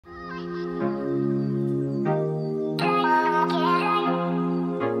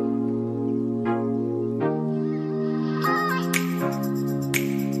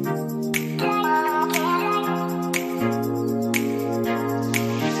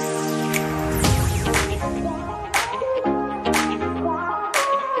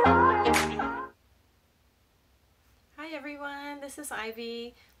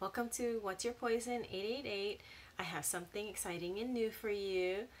Ivy. Welcome to What's Your Poison 888. I have something exciting and new for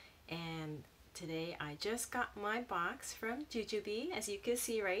you, and today I just got my box from Jujube, as you can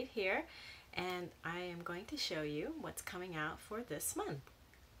see right here, and I am going to show you what's coming out for this month.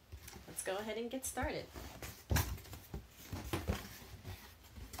 Let's go ahead and get started.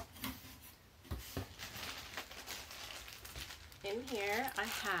 In here I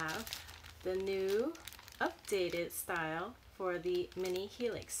have the new updated style for the Mini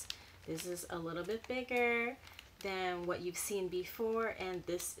Helix. This is a little bit bigger than what you've seen before, and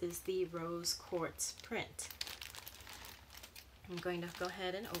this is the Rose Quartz print. I'm going to go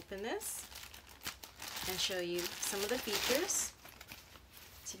ahead and open this and show you some of the features.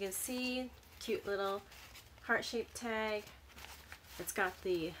 So you can see, cute little heart-shaped tag. It's got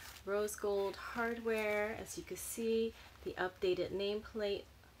the rose gold hardware, as you can see, the updated nameplate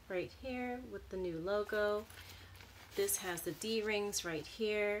right here with the new logo. This has the D-rings right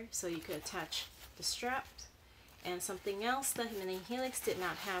here, so you could attach the straps. And something else that Mini Helix did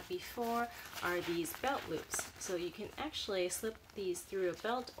not have before are these belt loops. So you can actually slip these through a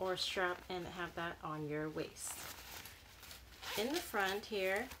belt or strap and have that on your waist. In the front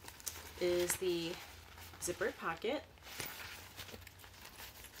here is the zippered pocket.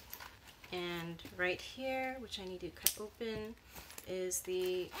 And right here, which I need to cut open, is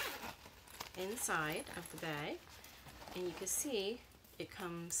the inside of the bag. And you can see it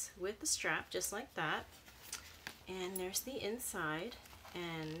comes with the strap just like that. And there's the inside,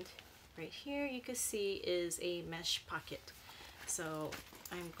 and right here you can see is a mesh pocket. So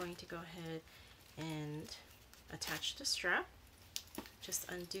I'm going to go ahead and attach the strap. Just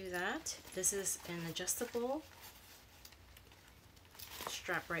undo that. This is an adjustable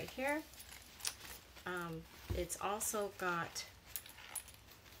strap right here. It's also got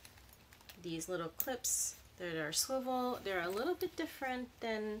these little clips that are swivel. They're a little bit different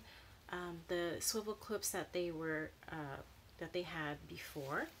than the swivel clips that they had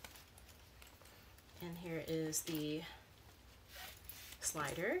before. And here is the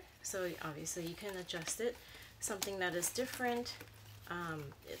slider, so obviously you can adjust it. Something that is different,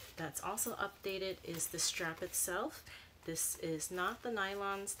 that's also updated, is the strap itself. This is not the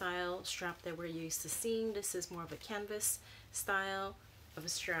nylon style strap that we're used to seeing. This is more of a canvas style of a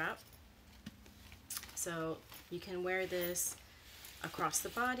strap. So you can wear this across the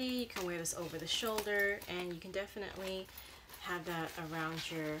body, you can wear this over the shoulder, and you can definitely have that around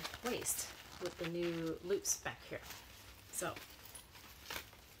your waist with the new loops back here. So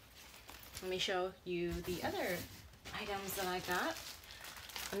let me show you the other items that I got.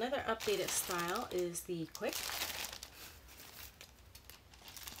 Another updated style is the quick.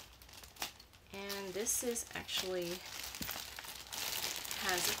 And this is actually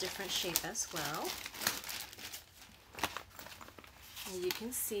has a different shape as well. And you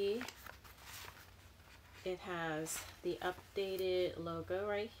can see it has the updated logo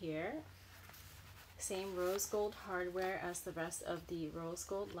right here. Same rose gold hardware as the rest of the rose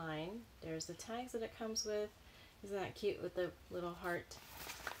gold line. There's the tags that it comes with. Isn't that cute with the little heart?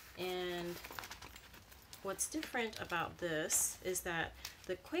 And what's different about this is that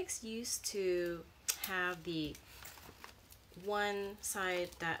the Quakes used to have the one side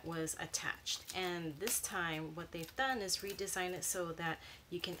that was attached, and this time what they've done is redesign it so that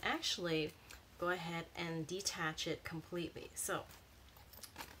you can actually go ahead and detach it completely. So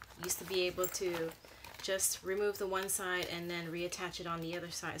you used to be able to just remove the one side and then reattach it on the other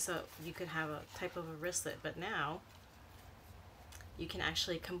side, so you could have a type of a wristlet, but now you can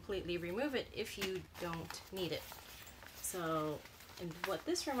actually completely remove it if you don't need it. So, and what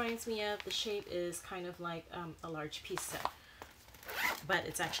this reminds me of, the shape is kind of like a large piece set, but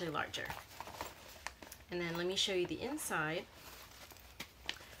it's actually larger. And then let me show you the inside.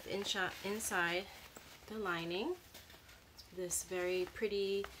 The inside, the lining, this very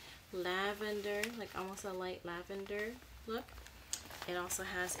pretty lavender, like almost a light lavender look. It also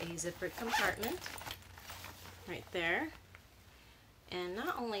has a zippered compartment right there. And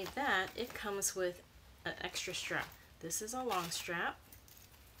not only that, it comes with an extra strap. This is a long strap.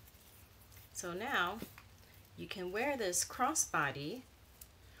 So now you can wear this crossbody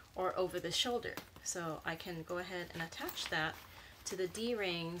or over the shoulder. So I can go ahead and attach that to the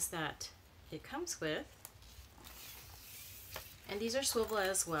D-rings that it comes with. And these are swivel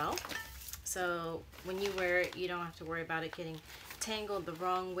as well. So when you wear it, you don't have to worry about it getting tangled the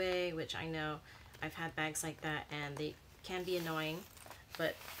wrong way, which I know I've had bags like that and they can be annoying.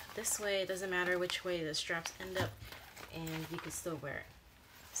 But this way, it doesn't matter which way the straps end up, and you can still wear it.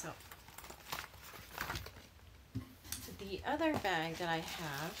 So the other bag that I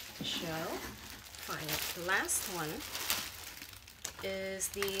have to show, the last one is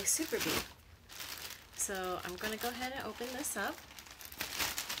the Super Bee. So I'm going to go ahead and open this up.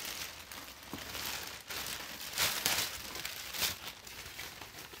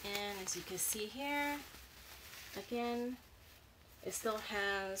 And as you can see here, again, it still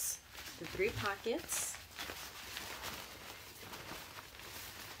has the 3 pockets.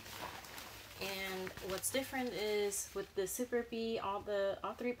 And what's different is with the Super Bee, all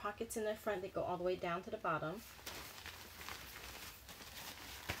 3 pockets in the front, they go all the way down to the bottom.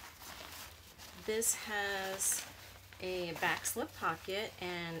 This has a back slip pocket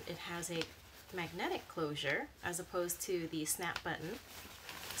and it has a magnetic closure as opposed to the snap button.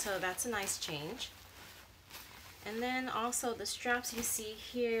 So that's a nice change. And then also the straps you see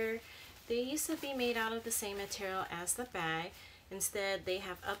here, they used to be made out of the same material as the bag. Instead, they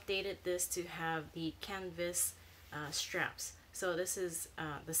have updated this to have the canvas straps. So this is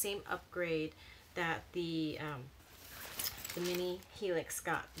the same upgrade that the Mini Helix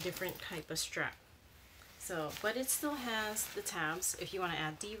got, different type of strap. So, but it still has the tabs if you want to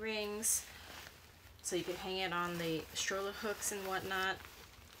add D-rings, so you can hang it on the stroller hooks and whatnot.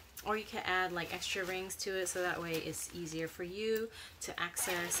 Or you can add like extra rings to it so that way it's easier for you to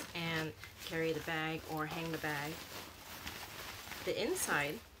access and carry the bag or hang the bag. The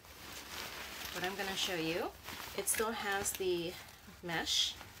inside, what I'm going to show you, it still has the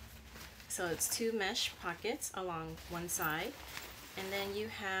mesh. So it's 2 mesh pockets along one side, and then you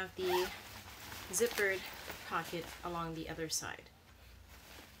have the zippered pocket along the other side.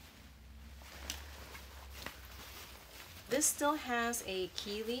 This still has a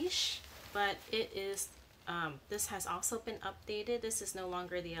key leash, but it is this has also been updated. This is no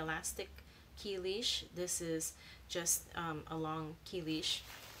longer the elastic key leash. This is just a long key leash.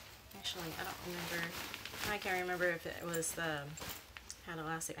 Actually, I can't remember if it was had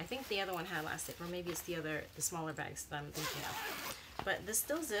elastic. I think the other one had elastic, or maybe it's the smaller bags that I'm thinking of. But this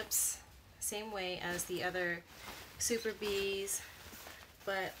still zips same way as the other Super Bees,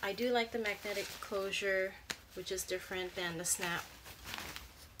 but I do like the magnetic closure, which is different than the snap.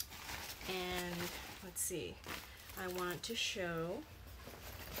 And let's see, I want to show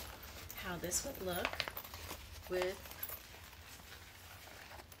how this would look with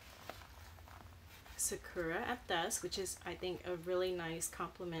Sakura at dusk, which is, I think, a really nice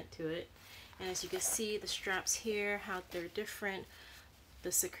complement to it. And as you can see, the straps here, how they're different.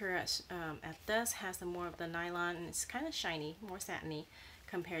 The Sakura at dusk has more of the nylon, and it's kind of shiny, more satiny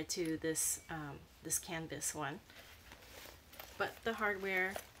compared to this this canvas one. But the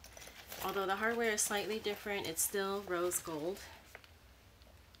hardware, although the hardware is slightly different, it's still rose gold.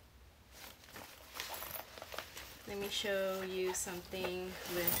 Let me show you something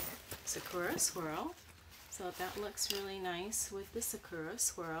with Sakura Swirl. So that looks really nice with the Sakura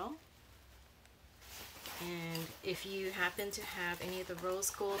Swirl. And if you happen to have any of the rose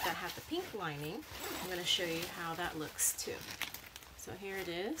gold that have the pink lining, I'm going to show you how that looks too. So here it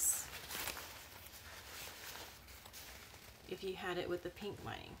is, if you had it with the pink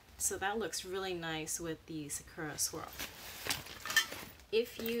lining. So that looks really nice with the Sakura Swirl.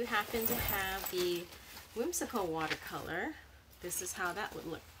 If you happen to have the whimsical watercolor, this is how that would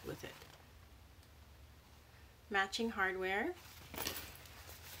look with it. Matching hardware.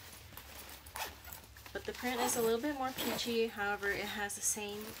 But the print is a little bit more peachy, however it has the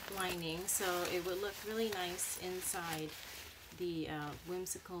same lining, so it would look really nice inside the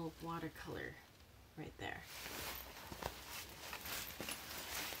whimsical watercolor right there.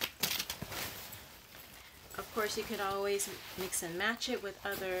 Of course, you could always mix and match it with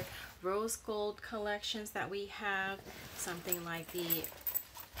other rose gold collections that we have, something like the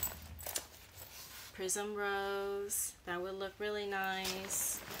Prism Rose. That would look really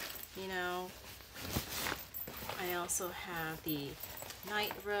nice, you know. I also have the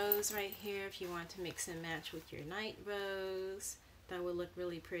Night Rose right here if you want to mix and match with your Night Rose. That would look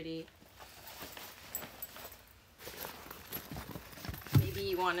really pretty. Maybe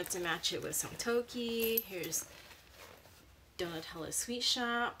you wanted to match it with some Toki. Here's Donatella Sweet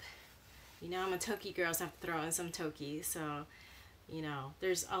Shop. You know, I'm a Toki girl, so I have to throw in some Toki. So, you know,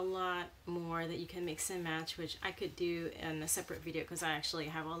 there's a lot more that you can mix and match, which I could do in a separate video because I actually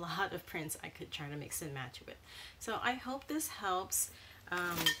have a lot of prints I could try to mix and match with. So I hope this helps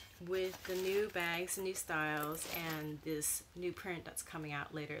with the new bags, new styles, and this new print that's coming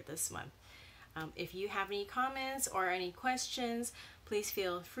out later this month. If you have any comments or any questions, please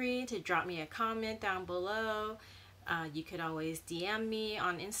feel free to drop me a comment down below. You could always DM me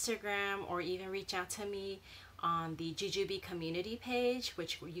on Instagram or even reach out to me on the Jujube community page,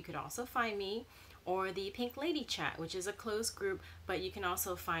 which you could also find me, or the Pink Lady chat, which is a closed group, but you can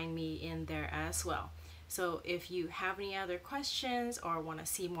also find me in there as well. So if you have any other questions or want to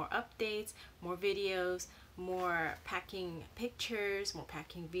see more updates, more videos, more packing pictures, more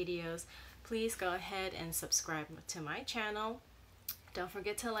packing videos, please go ahead and subscribe to my channel. Don't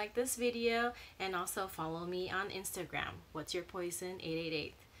forget to like this video and also follow me on Instagram. What's your poison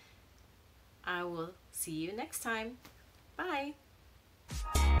 888. I will see you next time. Bye.